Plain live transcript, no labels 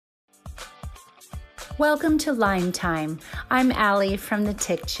Welcome to Lyme Time. I'm Allie from the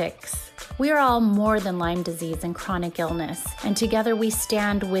Tick Chicks. We are all more than Lyme disease and chronic illness, and together we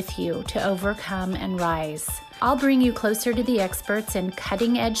stand with you to overcome and rise. I'll bring you closer to the experts in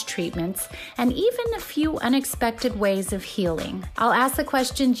cutting-edge treatments and even a few unexpected ways of healing. I'll ask the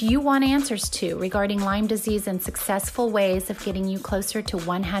questions you want answers to regarding Lyme disease and successful ways of getting you closer to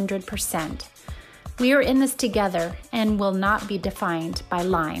 100%. We are in this together and will not be defined by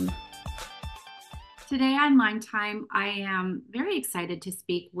Lyme. Today on Lyme Time, I am very excited to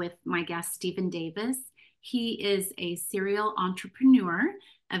speak with my guest, Stephen Davis. He is a serial entrepreneur,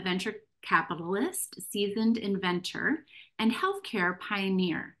 a venture capitalist, seasoned inventor, and healthcare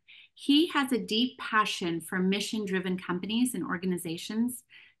pioneer. He has a deep passion for mission-driven companies and organizations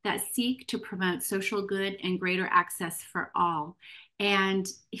that seek to promote social good and greater access for all. And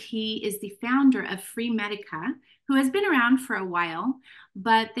he is the founder of Fremedica, who has been around for a while,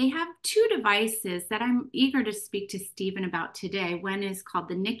 but they have two devices that I'm eager to speak to Stephen about today. One is called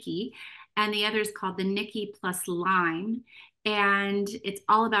the Nikki, and the other is called the Nikki plus Lyme, and it's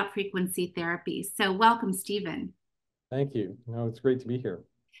all about frequency therapy. So welcome, Stephen. Thank you. No, it's great to be here.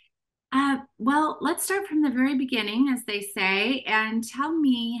 Well, let's start from the very beginning, as they say, and tell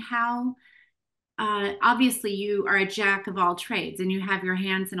me how, obviously you are a jack of all trades and you have your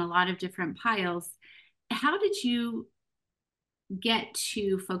hands in a lot of different piles. How did you get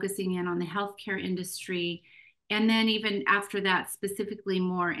to focusing in on the healthcare industry, and then even after that, specifically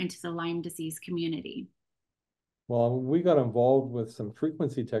more into the Lyme disease community? Well, we got involved with some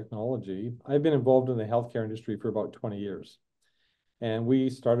frequency technology. I've been involved in the healthcare industry for about 20 years. And we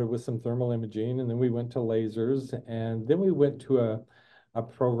started with some thermal imaging, and then we went to lasers, and then we went to a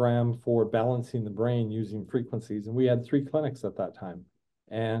program for balancing the brain using frequencies. And we had 3 clinics at that time,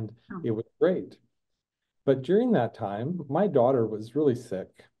 and it was great. But during that time, my daughter was really sick,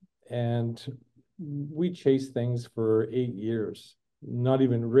 and we chased things for 8 years. Not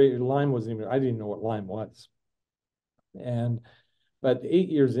even, Lyme wasn't even, I didn't know what Lyme was. But 8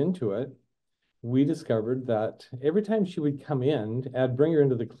 years into it, we discovered that every time she would come in, I'd bring her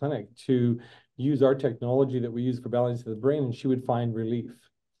into the clinic to use our technology that we use for balancing the brain, and she would find relief,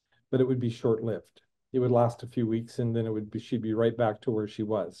 but it would be short-lived. It would last a few weeks, and then she'd be right back to where she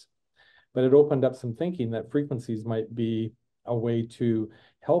was. But it opened up some thinking that frequencies might be a way to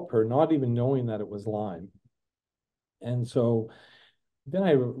help her, not even knowing that it was Lyme. And so then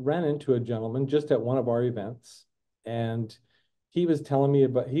I ran into a gentleman just at one of our events, and he was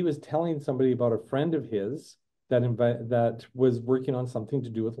telling somebody about a friend of his that was working on something to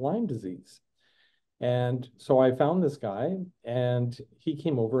do with Lyme disease. And so I found this guy, and he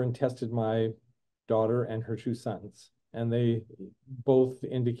came over and tested my daughter and her 2 sons, and they both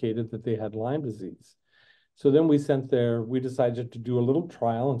indicated that they had Lyme disease. So then we decided to do a little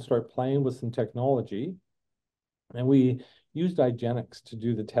trial and start playing with some technology, and we used IGeneX to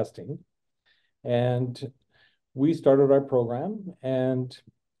do the testing. And we started our program, and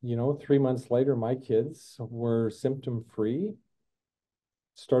 3 months later, my kids were symptom-free,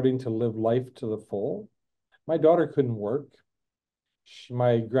 starting to live life to the full. My daughter couldn't work.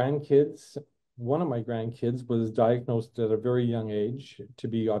 One of my grandkids was diagnosed at a very young age to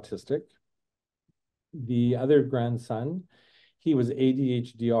be autistic. The other grandson, he was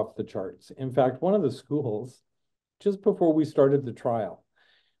ADHD off the charts. In fact, one of the schools, just before we started the trial,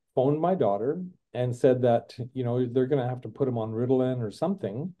 phoned my daughter and said that, they're going to have to put him on Ritalin or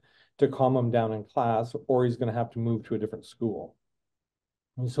something to calm him down in class, or he's going to have to move to a different school.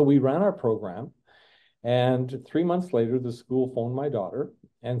 And so we ran our program, and 3 months later, the school phoned my daughter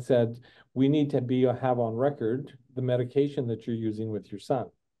and said, we need to have on record the medication that you're using with your son.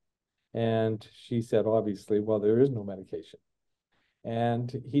 And she said, obviously, well, there is no medication. And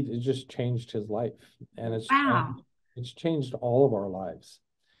it just changed his life. And it's changed all of our lives.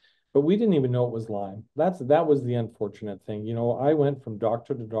 But we didn't even know it was Lyme. That was the unfortunate thing. I went from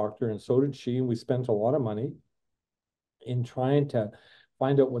doctor to doctor, and so did she, and we spent a lot of money in trying to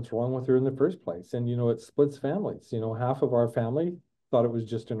find out what's wrong with her in the first place. And, it splits families. Half of our family thought it was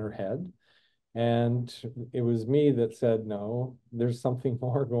just in her head. And it was me that said, no, there's something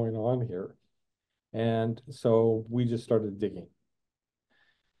more going on here. And so we just started digging.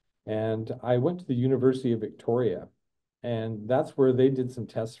 And I went to the University of Victoria, and that's where they did some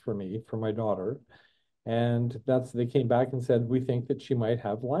tests for me, for my daughter. And they came back and said, we think that she might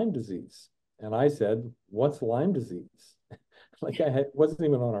have Lyme disease. And I said, what's Lyme disease? Wasn't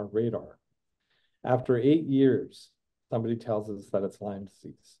even on our radar. After 8 years, somebody tells us that it's Lyme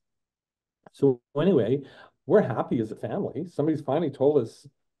disease. So anyway, we're happy as a family. Somebody's finally told us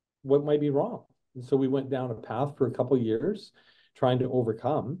what might be wrong. And so we went down a path for a couple of years trying to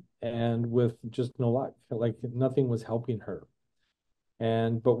overcome, and with just no luck. Like nothing was helping her.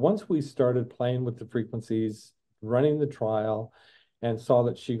 But once we started playing with the frequencies, running the trial, and saw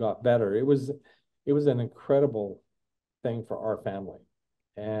that she got better, it was an incredible thing for our family.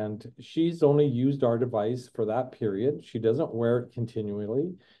 And she's only used our device for that period. She doesn't wear it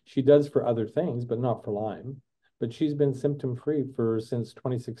continually. She does for other things, but not for Lyme. But she's been symptom-free since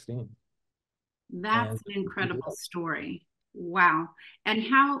 2016. That's And an incredible story. Wow. And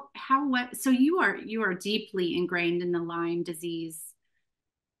what, so you are deeply ingrained in the Lyme disease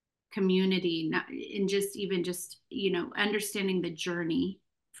community, not in just understanding the journey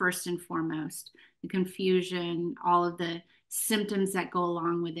first and foremost, the confusion, all of the symptoms that go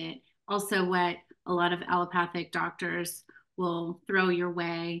along with it. Also, what a lot of allopathic doctors will throw your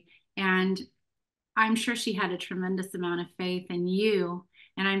way. And I'm sure she had a tremendous amount of faith in you.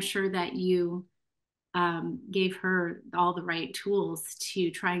 And I'm sure that you gave her all the right tools to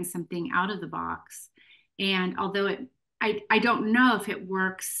trying something out of the box. And although I don't know if it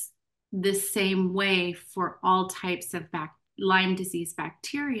works the same way for all types of Lyme disease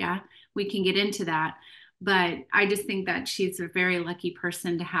bacteria. We can get into that. But I just think that she's a very lucky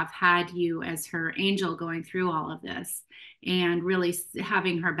person to have had you as her angel going through all of this and really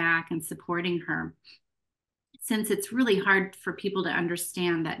having her back and supporting her, since it's really hard for people to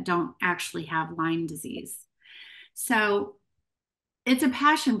understand that don't actually have Lyme disease. So it's a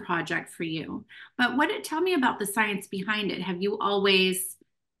passion project for you. But tell me about the science behind it. Have you always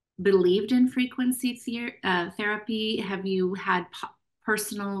believed in frequency therapy? Have you had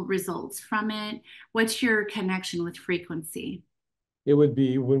personal results from it? What's your connection with frequency? it would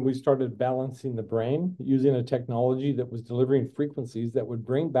be when we started balancing the brain using a technology that was delivering frequencies that would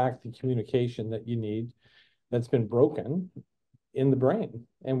bring back the communication that you need that's been broken in the brain.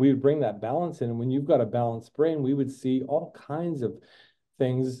 And we would bring that balance in. And when you've got a balanced brain, we would see all kinds of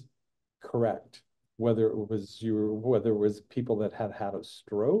things correct, whether it was people that had had a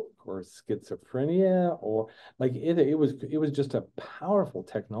stroke or schizophrenia, or like it was just a powerful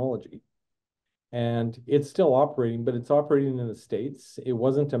technology. And it's still operating, but it's operating in the States. It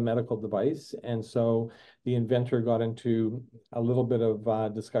wasn't a medical device. And so the inventor got into a little bit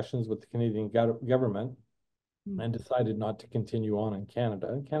of discussions with the Canadian government and decided not to continue on in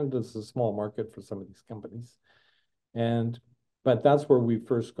Canada. Canada's a small market for some of these companies. But that's where we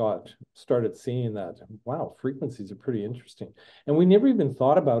first started seeing that, wow, frequencies are pretty interesting. And we never even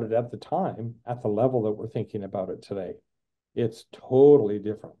thought about it at the time, at the level that we're thinking about it today. It's totally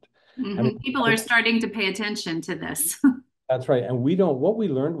different. Mm-hmm. I mean, people are starting to pay attention to this. That's right. And what we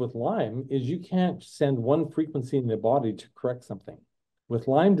learned with Lyme is you can't send one frequency in the body to correct something. With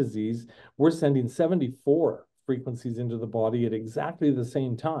Lyme disease, we're sending 74 frequencies into the body at exactly the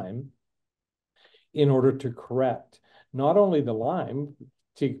same time in order to correct not only the Lyme,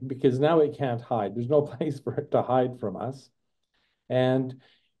 because now it can't hide. There's no place for it to hide from us. And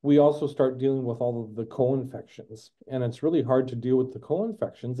we also start dealing with all of the co-infections. And it's really hard to deal with the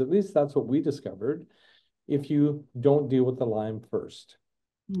co-infections. At least that's what we discovered, if you don't deal with the Lyme first.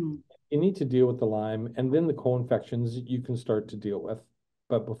 You need to deal with the Lyme, and then the co-infections you can start to deal with.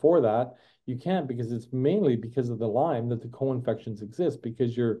 But before that, you can't, because it's mainly because of the Lyme that the co-infections exist,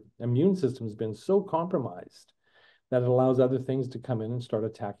 because your immune system has been so compromised that it allows other things to come in and start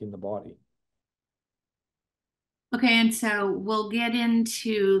attacking the body. Okay, and so we'll get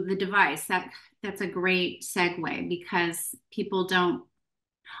into the device. That's a great segue, because people don't.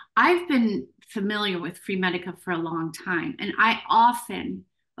 I've been familiar with Fremedica for a long time, and I often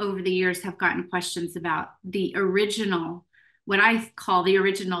over the years have gotten questions about the original, what I call the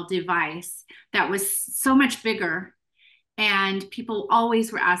original device that was so much bigger. And people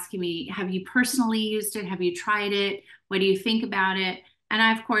always were asking me, have you personally used it? Have you tried it? What do you think about it? And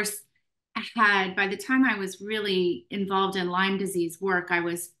I, of course, by the time I was really involved in Lyme disease work, I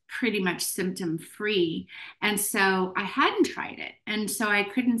was pretty much symptom free. And so I hadn't tried it. And so I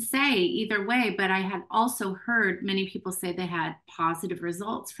couldn't say either way, but I had also heard many people say they had positive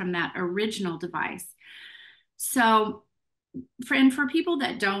results from that original device. So for people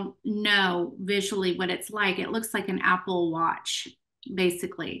that don't know visually what it's like, it looks like an Apple Watch,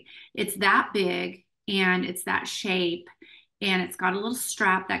 basically. It's that big and it's that shape, and it's got a little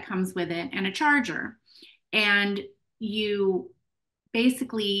strap that comes with it and a charger. And you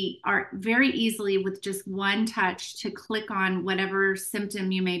basically are very easily, with just one touch, to click on whatever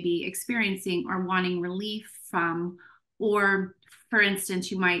symptom you may be experiencing or wanting relief from. Or, for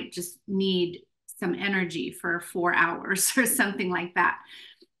instance, you might just need some energy for 4 hours or something like that.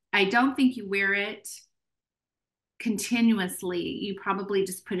 I don't think you wear it continuously. You probably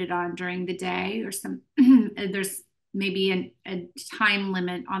just put it on during the day or there's maybe a time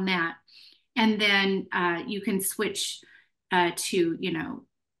limit on that. And then you can switch to,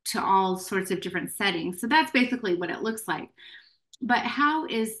 to all sorts of different settings. So that's basically what it looks like. But how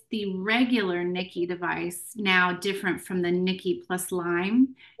is the regular Nikki device now different from the Nikki plus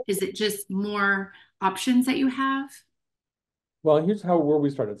Lyme? Is it just more options that you have? Well, here's where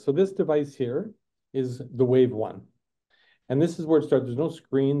we started. So this device here is the Wave 1. And this is where it starts. There's no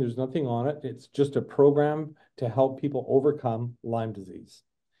screen, there's nothing on it. It's just a program to help people overcome Lyme disease.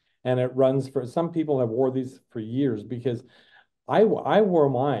 And it runs for, some people have wore these for years, because I wore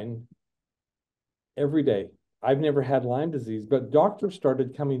mine every day. I've never had Lyme disease, but doctors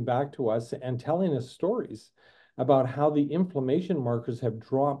started coming back to us and telling us stories about how the inflammation markers have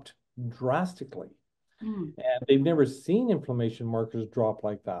dropped drastically. And they've never seen inflammation markers drop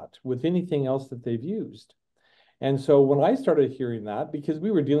like that with anything else that they've used. And so when I started hearing that, because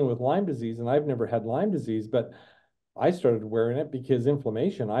we were dealing with Lyme disease, and I've never had Lyme disease, but I started wearing it because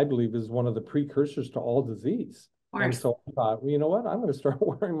inflammation, I believe, is one of the precursors to all disease. And so I thought, well, you know what? I'm going to start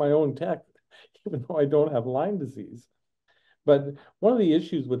wearing my own tech, even though I don't have Lyme disease. But one of the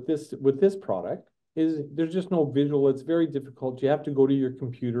issues with this product is there's just no visual. It's very difficult. You have to go to your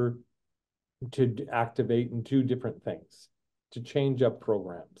computer to activate and do different things, to change up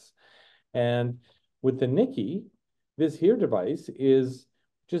programs. And with the Nikki, this here device is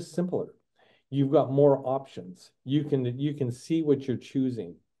just simpler. You've got more options. You can see what you're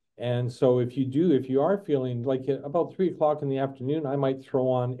choosing. And so if you are feeling like about 3 o'clock in the afternoon, I might throw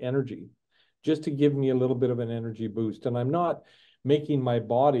on energy just to give me a little bit of an energy boost. And I'm not making my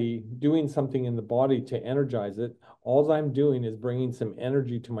body, doing something in the body to energize it. All I'm doing is bringing some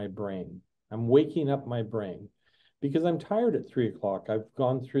energy to my brain. I'm waking up my brain because I'm tired at 3 o'clock. I've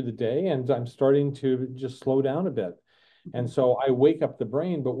gone through the day and I'm starting to just slow down a bit. And so I wake up the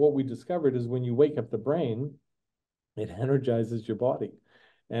brain. But what we discovered is when you wake up the brain, it energizes your body.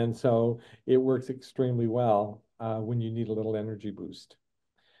 And so it works extremely well when you need a little energy boost.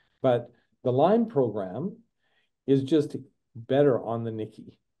 But the Lyme program is just better on the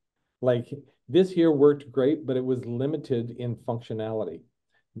Nikki. Like this here worked great, but it was limited in functionality.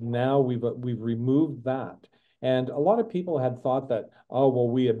 Now we've removed that. And a lot of people had thought that, oh, well,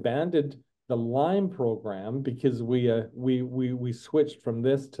 we abandoned the Lyme program because we switched from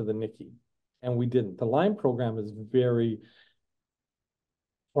this to the Nikki, and we didn't. The Lyme program is very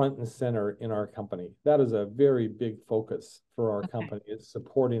front and center in our company. That is a very big focus for our company, is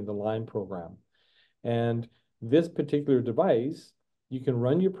supporting the Lyme program. And this particular device, you can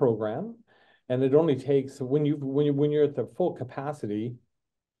run your program, and it only takes, when you're at the full capacity,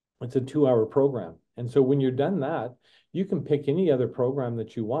 it's a 2-hour program. And so when you're done that, you can pick any other program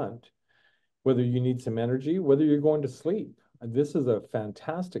that you want, whether you need some energy, whether you're going to sleep. This is a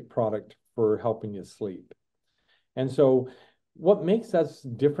fantastic product for helping you sleep. And so what makes us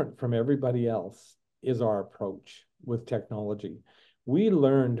different from everybody else is our approach with technology. We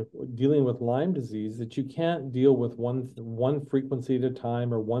learned dealing with Lyme disease that you can't deal with one frequency at a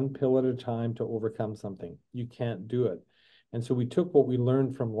time or one pill at a time to overcome something. You can't do it. And so we took what we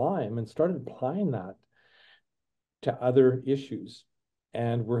learned from Lyme and started applying that to other issues.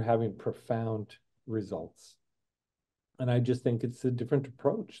 And we're having profound results. And I just think it's a different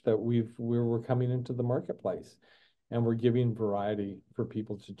approach that we're coming into the marketplace, and we're giving variety for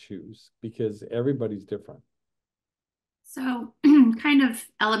people to choose because everybody's different. So kind of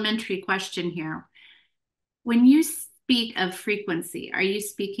elementary question here. When you speak of frequency, are you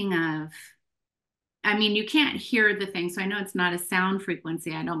speaking of, I mean, you can't hear the thing, so I know it's not a sound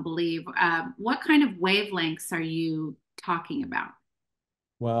frequency, I don't believe. What kind of wavelengths are you talking about?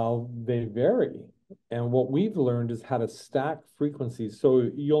 Well, they vary. And what we've learned is how to stack frequencies. So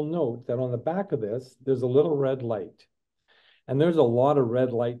you'll note that on the back of this, there's a little red light. And there's a lot of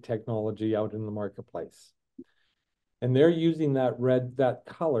red light technology out in the marketplace. And they're using that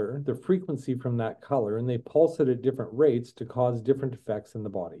color, the frequency from that color, and they pulse it at different rates to cause different effects in the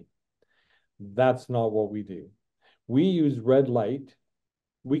body. That's not what we do. We use red light.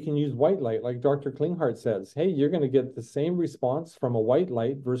 We can use white light, like Dr. Klinghardt says. Hey, you're going to get the same response from a white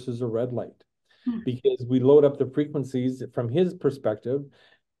light versus a red light, because we load up the frequencies from his perspective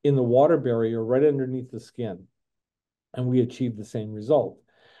in the water barrier right underneath the skin, and we achieve the same result.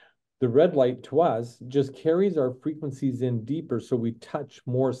 The red light to us just carries our frequencies in deeper, so we touch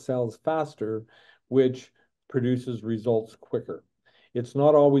more cells faster, which produces results quicker. It's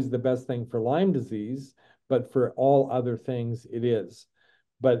not always the best thing for Lyme disease, but for all other things it is.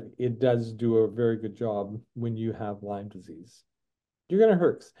 But it does do a very good job when you have Lyme disease. You're going to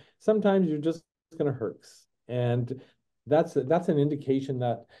herx. Sometimes you're just going to herx. And that's an indication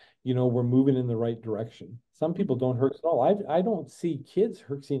that we're moving in the right direction. Some people don't herx at all. I don't see kids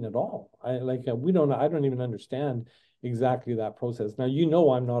herxing at all. I don't even understand exactly that process. Now,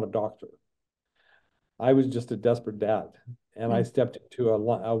 I'm not a doctor. I was just a desperate dad, and I stepped into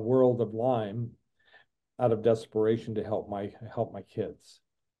a world of Lyme out of desperation to help my kids.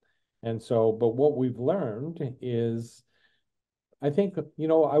 And so, but what we've learned is, I think,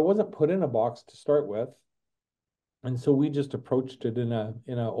 I wasn't put in a box to start with. And so we just approached it in an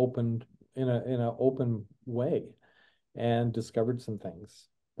open way, and discovered some things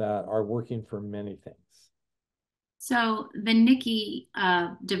that are working for many things. So the Nikki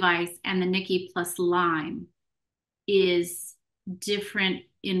device and the Nikki plus Lyme is different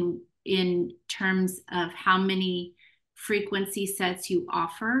in terms of how many frequency sets you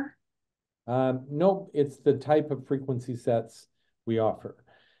offer? No, it's the type of frequency sets we offer.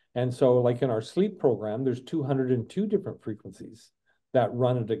 And so, like in our sleep program, there's 202 different frequencies that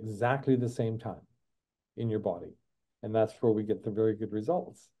run at exactly the same time in your body. And that's where we get the very good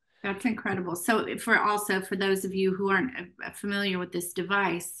results. That's incredible. So for those of you who aren't familiar with this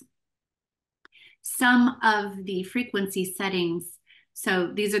device, some of the frequency settings,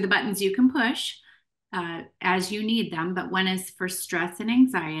 so these are the buttons you can push as you need them, but one is for stress and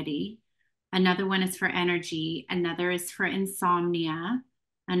anxiety, another one is for energy, another is for insomnia,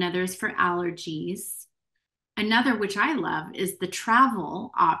 another is for allergies. Another, which I love, is the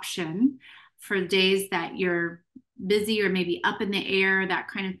travel option for days that you're busy or maybe up in the air, that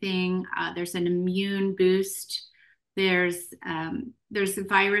kind of thing. There's an immune boost. There's the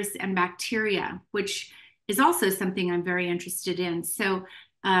virus and bacteria, which is also something I'm very interested in. So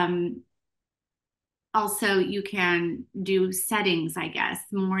also you can do settings, I guess,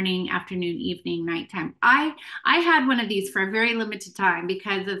 morning, afternoon, evening, nighttime. I had one of these for a very limited time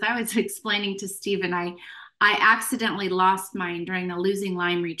because, as I was explaining to Stephen, I accidentally lost mine during the Losing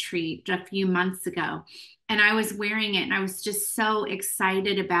Lyme retreat a few months ago. And I was wearing it and I was just so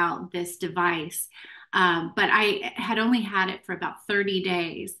excited about this device. But I had only had it for about 30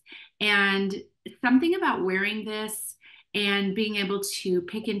 days. And something about wearing this and being able to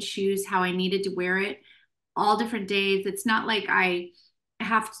pick and choose how I needed to wear it all different days. It's not like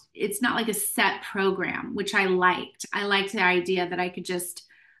it's not like a set program, which I liked. I liked the idea that I could just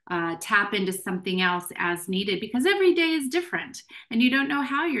tap into something else as needed, because every day is different and you don't know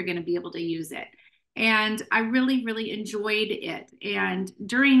how you're going to be able to use it. And I really, really enjoyed it. And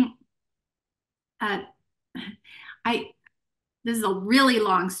during, this is a really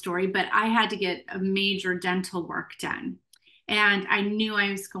long story, but I had to get a major dental work done. And I knew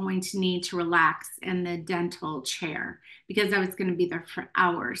I was going to need to relax in the dental chair because I was going to be there for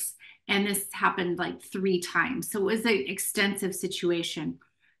hours. And this happened like 3 times. So it was an extensive situation.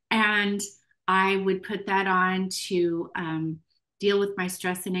 And I would put that on to deal with my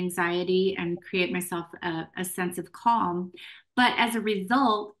stress and anxiety and create myself a sense of calm. But as a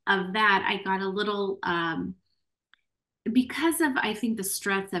result of that, I got a little, because of, I think, the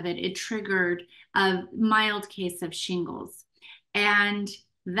stress of it, it triggered a mild case of shingles. And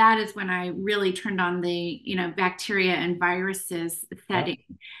that is when I really turned on the, bacteria and viruses setting.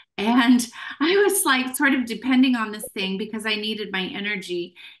 Yeah. And I was like sort of depending on this thing because I needed my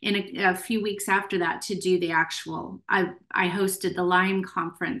energy in a few weeks after that to do the actual, I hosted the Lyme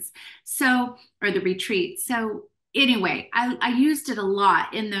conference. So, or the retreat. So anyway, I used it a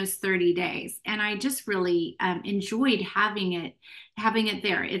lot in those 30 days, and I just really enjoyed having it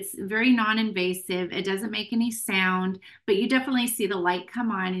there. It's very non-invasive. It doesn't make any sound, but you definitely see the light come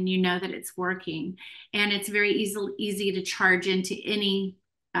on and you know that it's working. And it's very easy to charge into any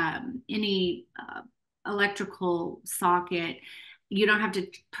electrical socket. You don't have to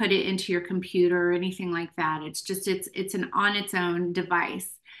put it into your computer or anything like that. It's just, it's an on its own device.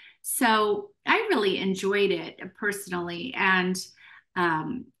 So I really enjoyed it personally. And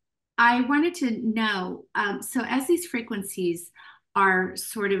I wanted to know, so as these frequencies are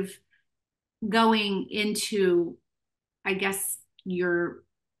sort of going into, I guess, their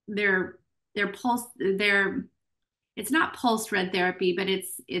pulse, it's not pulse red therapy, but it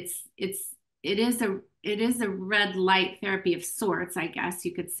is a red light therapy of sorts, I guess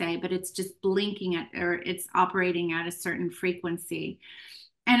you could say, but it's just blinking at, or it's operating at a certain frequency.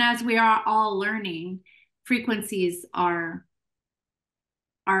 And as we are all learning, frequencies are,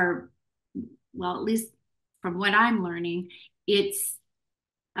 well, at least from what I'm learning, it's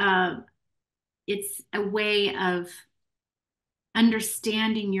a way of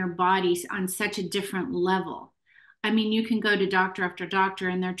understanding your body on such a different level. I mean, you can go to doctor after doctor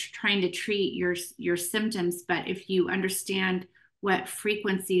and they're trying to treat your symptoms, but if you understand what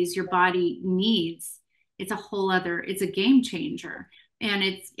frequencies your body needs, it's a game changer. and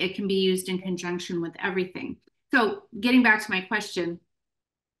it can be used in conjunction with everything. So getting back to my question,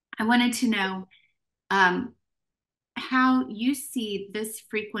 I wanted to know how you see this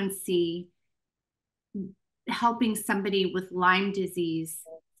frequency helping somebody with Lyme disease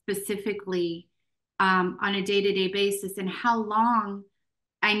specifically on a day-to-day basis, and how long,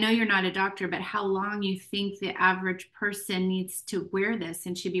 I know you're not a doctor, but how long you think the average person needs to wear this,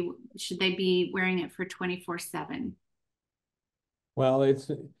 and should they be wearing it for 24/7? Well,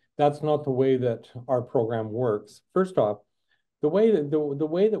 that's not the way that our program works. First off, the way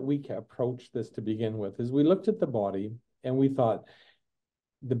that we approach this to begin with is we looked at the body and we thought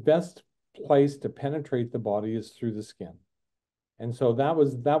the best place to penetrate the body is through the skin. And so that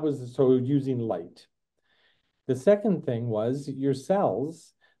was so using light. The second thing was your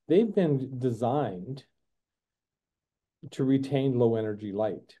cells, they've been designed to retain low energy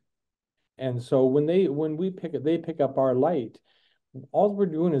light. And so when they pick up our light, all we're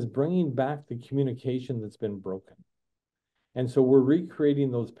doing is bringing back the communication that's been broken. And so we're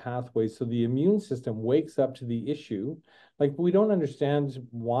recreating those pathways so the immune system wakes up to the issue. Like, we don't understand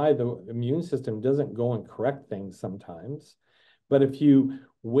why the immune system doesn't go and correct things sometimes. But if you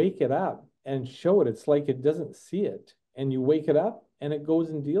wake it up and show it, it's like it doesn't see it. And you wake it up and it goes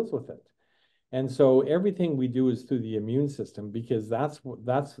and deals with it. And so everything we do is through the immune system, because that's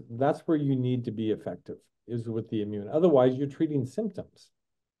where you need to be effective, is with the immune. Otherwise, you're treating symptoms.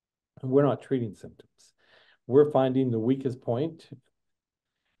 And we're not treating symptoms. We're finding the weakest point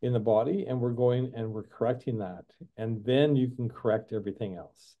in the body, and we're going and we're correcting that. And then you can correct everything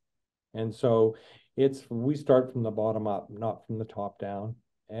else. And so we start from the bottom up, not from the top down.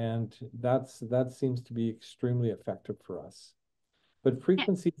 And that seems to be extremely effective for us. But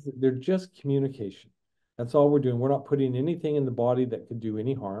frequencies, they're just communication. That's all we're doing. We're not putting anything in the body that could do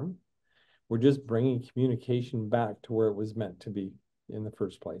any harm. We're just bringing communication back to where it was meant to be in the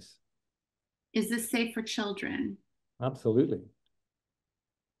first place. Is this safe for children? Absolutely.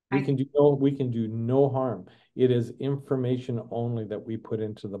 We can do no harm. It is information only that we put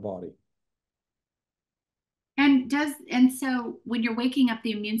into the body. And so when you're waking up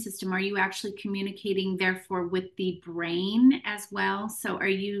the immune system, are you actually communicating therefore with the brain as well? So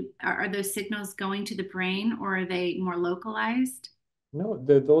are those signals going to the brain, or are they more localized? No,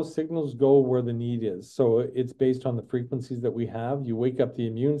 those signals go where the need is. So it's based on the frequencies that we have. You wake up the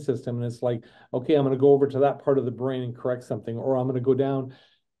immune system and it's like, okay, I'm going to go over to that part of the brain and correct something, or I'm going to go down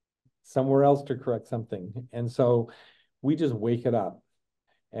somewhere else to correct something. And so we just wake it up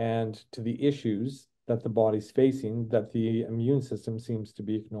and to the issues that the body's facing that the immune system seems to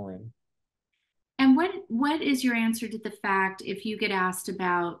be ignoring. And what is your answer to the fact, if you get asked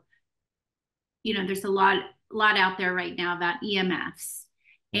about, there's a lot out there right now about EMFs,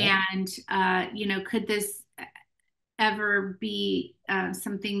 Yeah. and could this ever be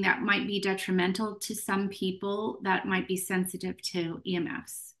something that might be detrimental to some people that might be sensitive to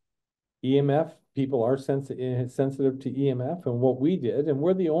EMFs? EMF, people are sensitive to EMF, and what we did, and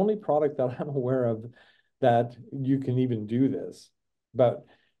we're the only product that I'm aware of that you can even do this. But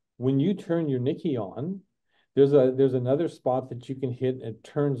when you turn your Nicky on, there's another spot that you can hit, and it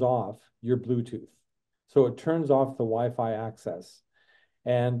turns off your Bluetooth. So it turns off the Wi-Fi access,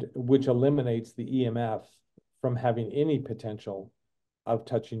 and which eliminates the EMF from having any potential of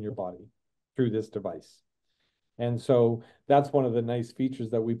touching your body through this device. And so that's one of the nice features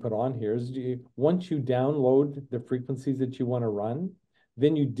that we put on here is once you download the frequencies that you want to run,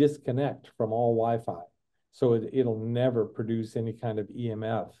 then you disconnect from all Wi-Fi. So it'll never produce any kind of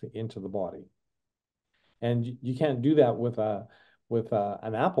EMF into the body. And you can't do that with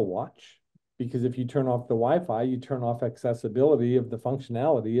an Apple Watch, because if you turn off the Wi-Fi, you turn off accessibility of the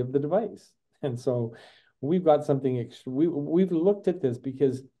functionality of the device. And so we've got something we've looked at this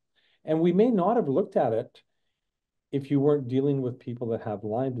and we may not have looked at it if you weren't dealing with people that have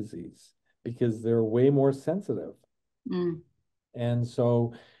Lyme disease, because they're way more sensitive. Mm. And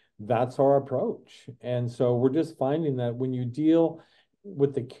so that's our approach. And so we're just finding that when you deal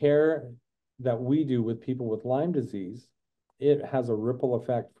with the care that we do with people with Lyme disease, it has a ripple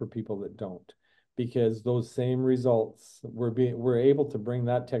effect for people that don't, because those same results, we're able to bring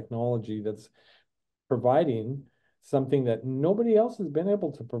that technology that's providing something that nobody else has been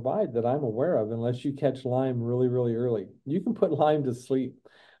able to provide that I'm aware of, unless you catch Lyme really, really early. You can put Lyme to sleep.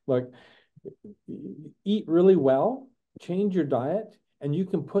 Like, eat really well, change your diet, and you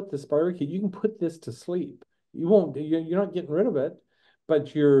can put the spirochete, you can put this to sleep. You're not getting rid of it,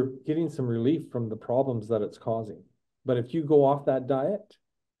 but you're getting some relief from the problems that it's causing. But if you go off that diet,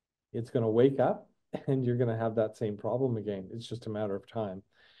 it's going to wake up and you're going to have that same problem again. It's just a matter of time.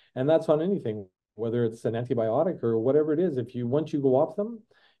 And that's on anything. whether it's an antibiotic or whatever it is. If you, once you go off them,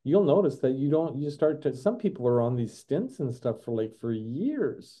 you'll notice that you start to, some people are on these stints and stuff for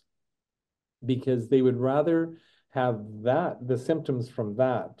years because they would rather have the symptoms from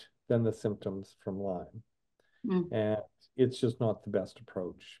that than the symptoms from Lyme. And it's just not the best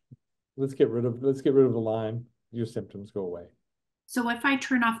approach. Let's get rid of the Lyme. Your symptoms go away. So if I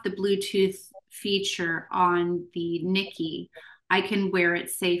turn off the Bluetooth feature on the Nicky, I can wear it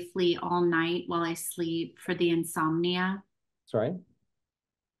safely all night while I sleep for the insomnia. That's right.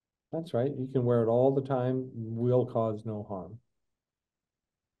 That's right. You can wear it all the time. Will cause no harm.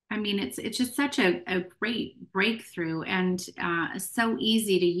 I mean, it's just such a great breakthrough and so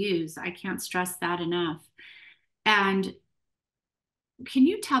easy to use. I can't stress that enough. And can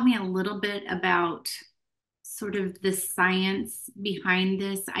you tell me a little bit about sort of the science behind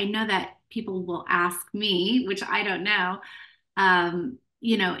this? I know that people will ask me, which I don't know, and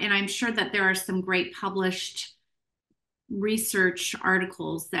I'm sure that there are some great published research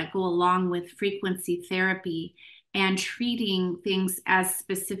articles that go along with frequency therapy and treating things as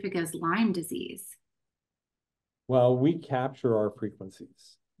specific as Lyme disease. Well, we capture our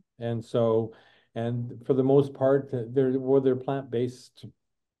frequencies. And so, and for the most part, they're plant-based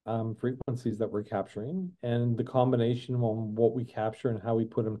frequencies that we're capturing. And the combination of what we capture and how we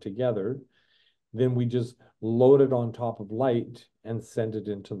put them together, then we just load it on top of light and send it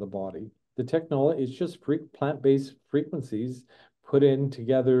into the body. The technology is just plant-based frequencies put in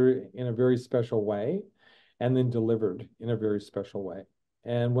together in a very special way and then delivered in a very special way.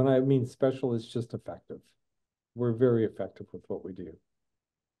 And when I mean special, it's just effective. We're very effective with what we do.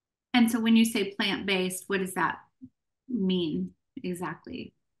 And so when you say plant-based, what does that mean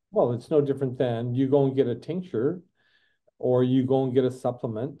exactly? Well, it's no different than you go and get a tincture or you go and get a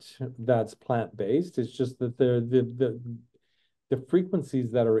supplement that's plant-based. It's just that the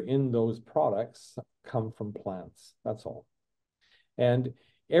frequencies that are in those products come from plants. That's all. And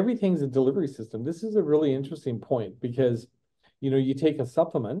everything's a delivery system. This is a really interesting point because, you take a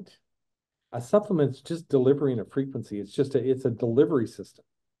supplement's just delivering a frequency. It's a delivery system.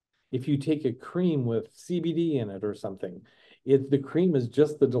 If you take a cream with CBD in it or something, the cream is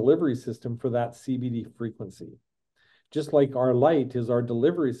just the delivery system for that CBD frequency. Just like our light is our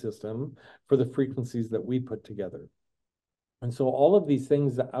delivery system for the frequencies that we put together. And so all of these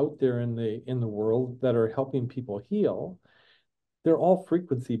things out there in the world that are helping people heal, they're all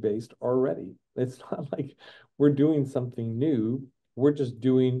frequency based already. It's not like we're doing something new. We're just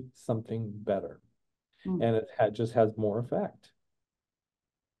doing something better. And it just has more effect.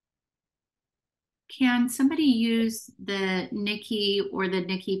 Can somebody use the Nicky or the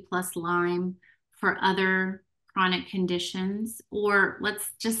Nicky plus Lyme for other chronic conditions? Or let's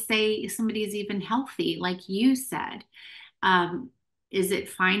just say somebody's even healthy, like you said. Is it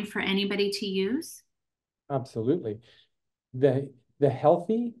fine for anybody to use? Absolutely. The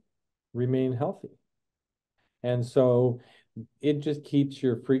healthy remain healthy. And so it just keeps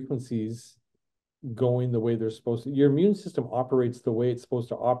your frequencies going the way they're supposed to. Your immune system operates the way it's supposed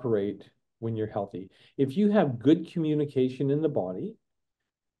to operate when you're healthy. If you have good communication in the body,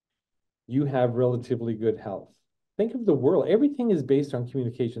 you have relatively good health. Think of the world. Everything is based on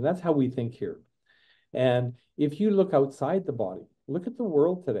communication. That's how we think here. And if you look outside the body, look at the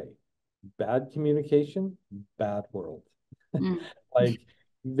world today. Bad communication, bad world. Like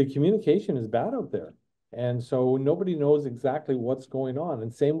the communication is bad out there. And so nobody knows exactly what's going on.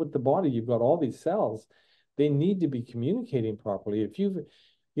 And same with the body. You've got all these cells. They need to be communicating properly. If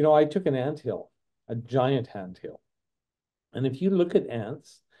I took an anthill, a giant anthill. And if you look at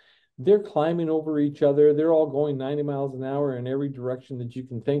ants, they're climbing over each other. They're all going 90 miles an hour in every direction that you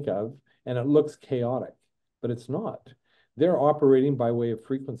can think of. And it looks chaotic, but it's not. They're operating by way of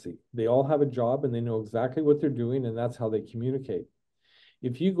frequency. They all have a job and they know exactly what they're doing, and that's how they communicate.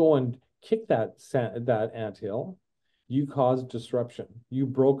 If you go and kick that anthill, you cause disruption. You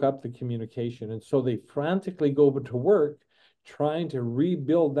broke up the communication. And so they frantically go to work trying to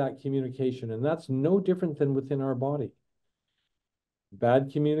rebuild that communication. And that's no different than within our body. Bad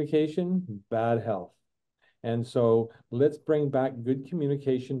communication, bad health. And so let's bring back good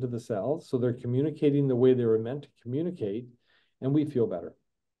communication to the cells so they're communicating the way they were meant to communicate, and we feel better.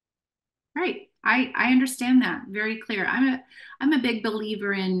 Right. I understand that very clear. I'm a big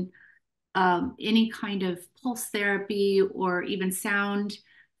believer in any kind of pulse therapy or even sound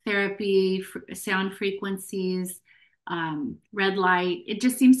therapy, sound frequencies, red light. It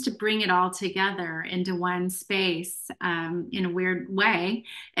just seems to bring it all together into one space in a weird way,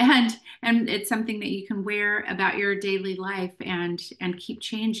 and it's something that you can wear about your daily life and keep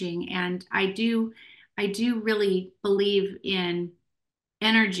changing. And I do really believe in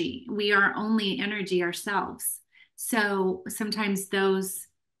energy. We are only energy ourselves. So sometimes those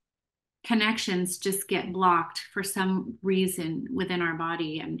connections just get blocked for some reason within our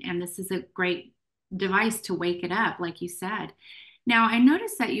body. And this is a great device to wake it up, like you said. Now, I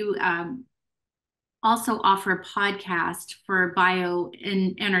noticed that you also offer a podcast for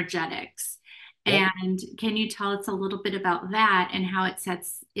bioenergetics. Yep. And can you tell us a little bit about that and how it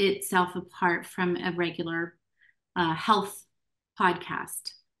sets itself apart from a regular health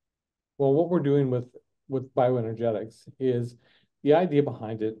podcast? Well, what we're doing with bioenergetics is the idea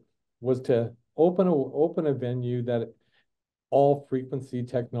behind it was to open a venue that all frequency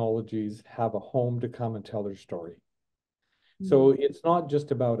technologies have a home to come and tell their story. So it's not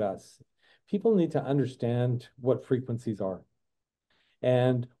just about us. People need to understand what frequencies are.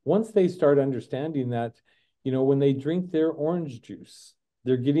 And once they start understanding that, when they drink their orange juice,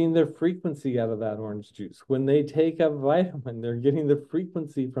 they're getting their frequency out of that orange juice. When they take a vitamin, they're getting the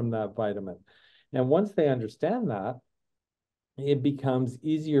frequency from that vitamin. And once they understand that, it becomes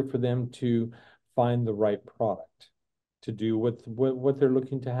easier for them to find the right product to do what they're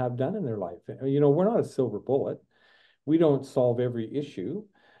looking to have done in their life. We're not a silver bullet. We don't solve every issue,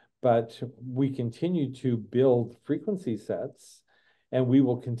 but we continue to build frequency sets, and we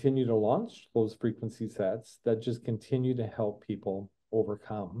will continue to launch those frequency sets that just continue to help people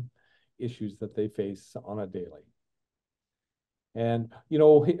overcome issues that they face on a daily. And,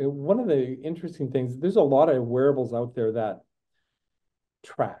 one of the interesting things, there's a lot of wearables out there that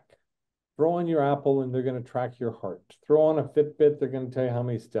track. Throw on your Apple and they're going to track your heart. Throw on a Fitbit, they're going to tell you how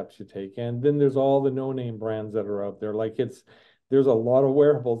many steps you take. And then there's all the no-name brands that are out there. There's a lot of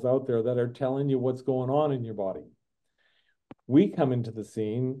wearables out there that are telling you what's going on in your body. We come into the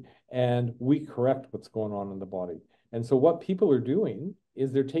scene and we correct what's going on in the body. And so what people are doing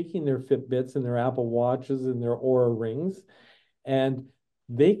is they're taking their Fitbits and their Apple Watches and their Oura Rings, and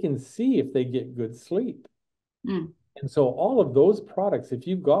they can see if they get good sleep. And so all of those products, if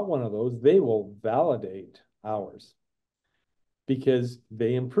you've got one of those, they will validate ours because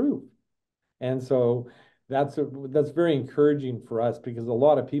they improve. And so that's very encouraging for us, because a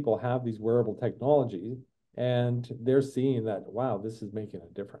lot of people have these wearable technology and they're seeing that, wow, this is making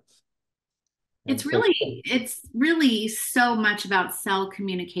a difference. It's really so much about cell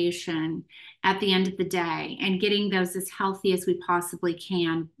communication at the end of the day, and getting those as healthy as we possibly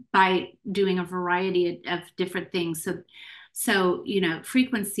can by doing a variety of different things. So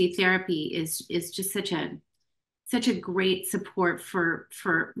frequency therapy is just such a great support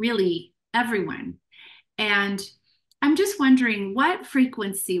for really everyone. And I'm just wondering, what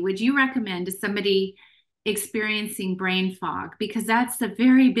frequency would you recommend to somebody experiencing brain fog? Because that's a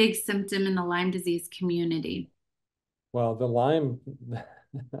very big symptom in the Lyme disease community. Well,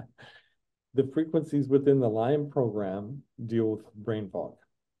 the frequencies within the Lyme program deal with brain fog.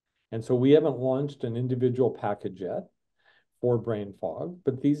 And so we haven't launched an individual package yet for brain fog,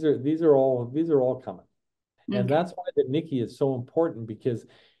 but these are all coming. Okay. And that's why the Nikki is so important, because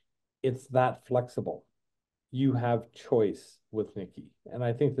it's that flexible. You have choice with Nikki. And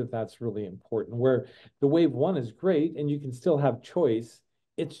I think that that's really important, where the Wave 1 is great and you can still have choice.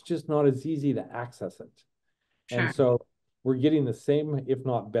 It's just not as easy to access it. Sure. And so we're getting the same, if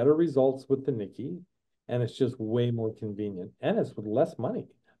not better, results with the Nikki, and it's just way more convenient, and it's with less money.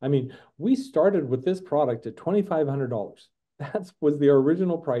 I mean, we started with this product at $2,500. That was the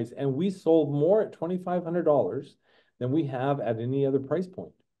original price, and we sold more at $2,500 than we have at any other price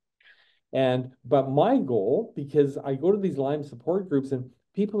point. But my goal, because I go to these Lyme support groups and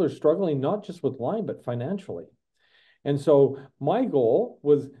people are struggling not just with Lyme, but financially. And so my goal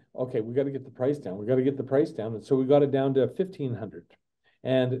was, okay, we got to get the price down. We got to get the price down. And so we got it down to $1,500.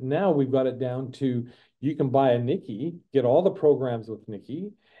 And now we've got it down to, you can buy a Nikki, get all the programs with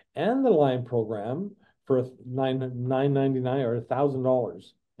Nikki and the Lyme program for $999 or $1,000.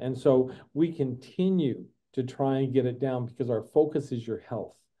 And so we continue to try and get it down, because our focus is your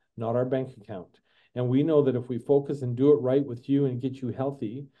health, not our bank account. And we know that if we focus and do it right with you and get you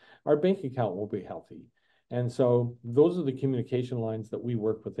healthy, our bank account will be healthy. And so those are the communication lines that we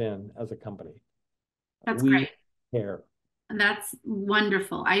work within as a company. That's great. We care. That's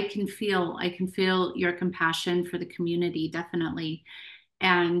wonderful. I can feel your compassion for the community, definitely.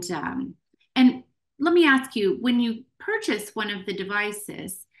 And let me ask you, when you purchase one of the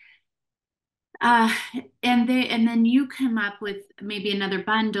devices, and then you come up with maybe another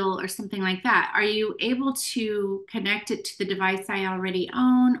bundle or something like that, are you able to connect it to the device I already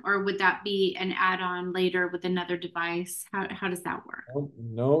own, or would that be an add-on later with another device? How does that work?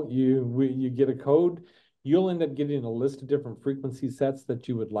 No, you get a code. You'll end up getting a list of different frequency sets that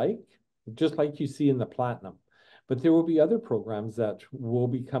you would like, just like you see in the Platinum. But there will be other programs that will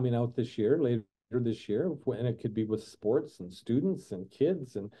be coming out this year, later this year, and it could be with sports and students and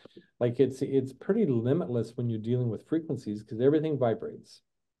kids, and like it's pretty limitless when you're dealing with frequencies because everything vibrates.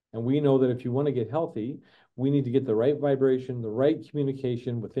 And we know that if you want to get healthy, we need to get the right vibration, the right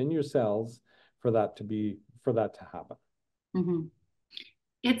communication within your cells for that to happen. Mm-hmm.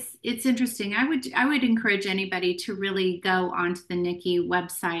 It's interesting. I would encourage anybody to really go onto the Nikki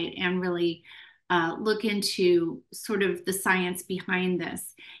website and really look into sort of the science behind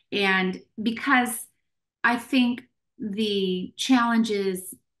this. And because I think the challenge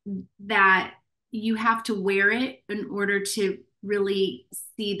is that you have to wear it in order to really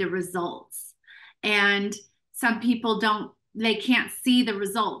see the results. And some people they can't see the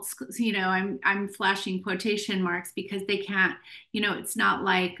results. You know, I'm flashing quotation marks because they can't, you know, it's not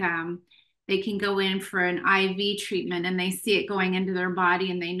like they can go in for an IV treatment and they see it going into their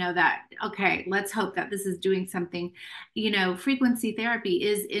body and they know that, okay, let's hope that this is doing something. You know, frequency therapy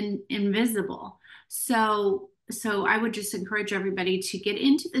is invisible. So I would just encourage everybody to get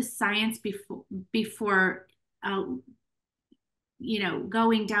into the science before you know,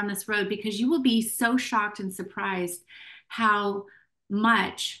 going down this road, because you will be so shocked and surprised how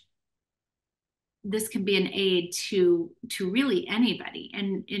much this can be an aid to really anybody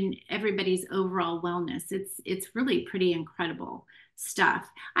and in everybody's overall wellness. It's really pretty incredible stuff.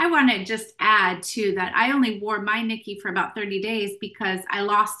 I want to just add too that I only wore my Nikki for about 30 days because I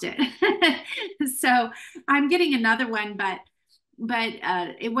lost it. So I'm getting another one, but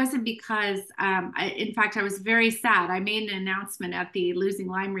it wasn't because, in fact, I was very sad. I made an announcement at the Losing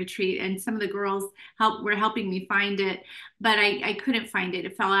Lyme retreat, and some of the girls were helping me find it, but I couldn't find it.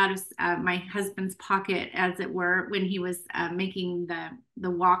 It fell out of my husband's pocket, as it were, when he was making the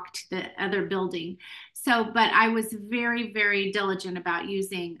walk to the other building. So, but I was very, very diligent about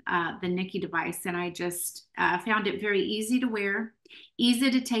using the Nikki device, and I just found it very easy to wear, easy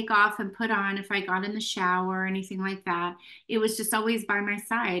to take off and put on if I got in the shower or anything like that. It was just always by my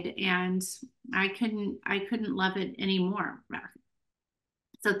side, and I couldn't love it anymore.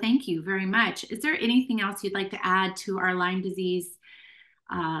 So thank you very much. Is there anything else you'd like to add to our Lyme disease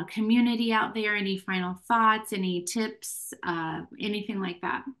community out there? Any final thoughts, any tips, anything like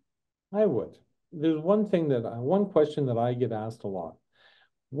that? I would. There's one question that I get asked a lot.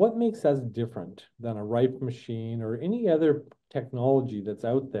 What makes us different than a ripe machine or any other technology that's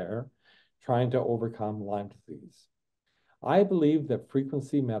out there trying to overcome Lyme disease? I believe that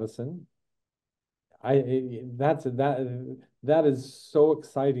frequency medicine, that is so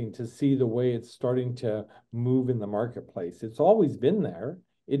exciting to see the way it's starting to move in the marketplace. It's always been there.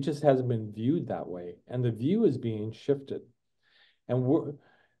 It just hasn't been viewed that way. And the view is being shifted. And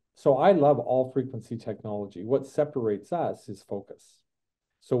so I love all frequency technology. What separates us is focus.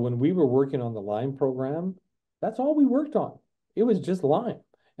 So when we were working on the Lyme program, that's all we worked on. It was just Lyme.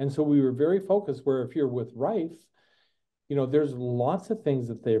 And so we were very focused, where if you're with Rife, you know, there's lots of things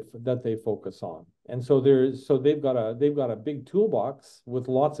that they focus on. And so they've got a big toolbox with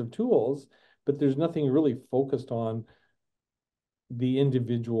lots of tools, but there's nothing really focused on the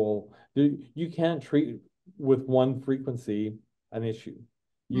individual. You can't treat with one frequency an issue.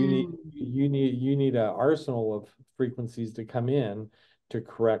 You need an arsenal of frequencies to come in to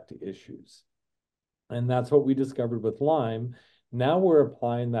correct issues. And that's what we discovered with Lyme. Now we're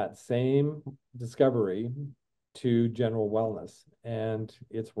applying that same discovery to general wellness, and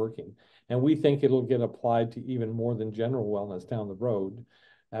it's working. And we think it'll get applied to even more than general wellness down the road.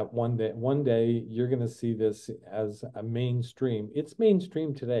 At one day, you're going to see this as a mainstream. It's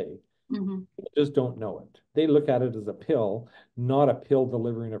mainstream today. Mm-hmm. People just don't know it. They look at it as a pill, not a pill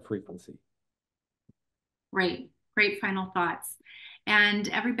delivering a frequency. Great final thoughts. And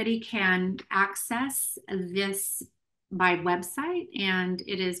everybody can access this by website, and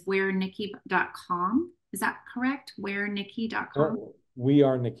it is wearenikki.com. Is that correct? Wearenikki.com? No,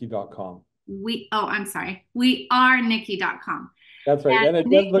 wearenikki.com. I'm sorry. Wearenikki.com. That's right. And it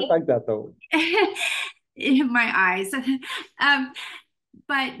does look like that, though. In my eyes.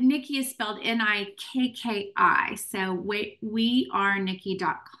 But Nikki is spelled Nikki. So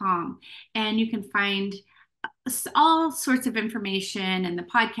wearenikki.com. And you can find all sorts of information and the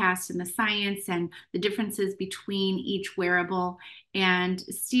podcast and the science and the differences between each wearable. And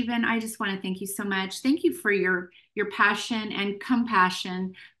Stephen, I just want to thank you so much. Thank you for your passion and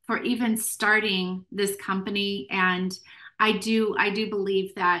compassion for even starting this company. And I do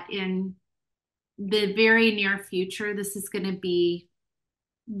believe that in the very near future, this is going to be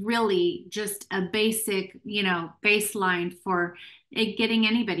really just a basic, baseline for getting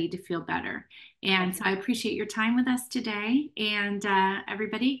anybody to feel better. And so I appreciate your time with us today. And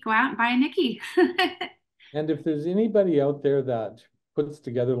everybody, go out and buy a Nikki. And if there's anybody out there that puts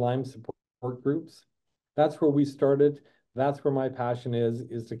together Lyme support groups, that's where we started. That's where my passion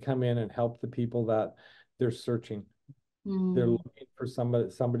is to come in and help the people that they're searching. They're looking for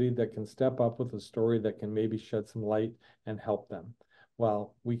somebody that can step up with a story that can maybe shed some light and help them.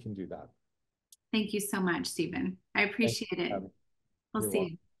 Well, we can do that. Thank you so much, Stephen. I appreciate it. We'll see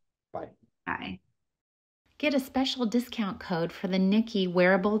you. Bye. Bye. Get a special discount code for the Nikki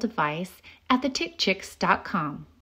wearable device at thetickchicks.com.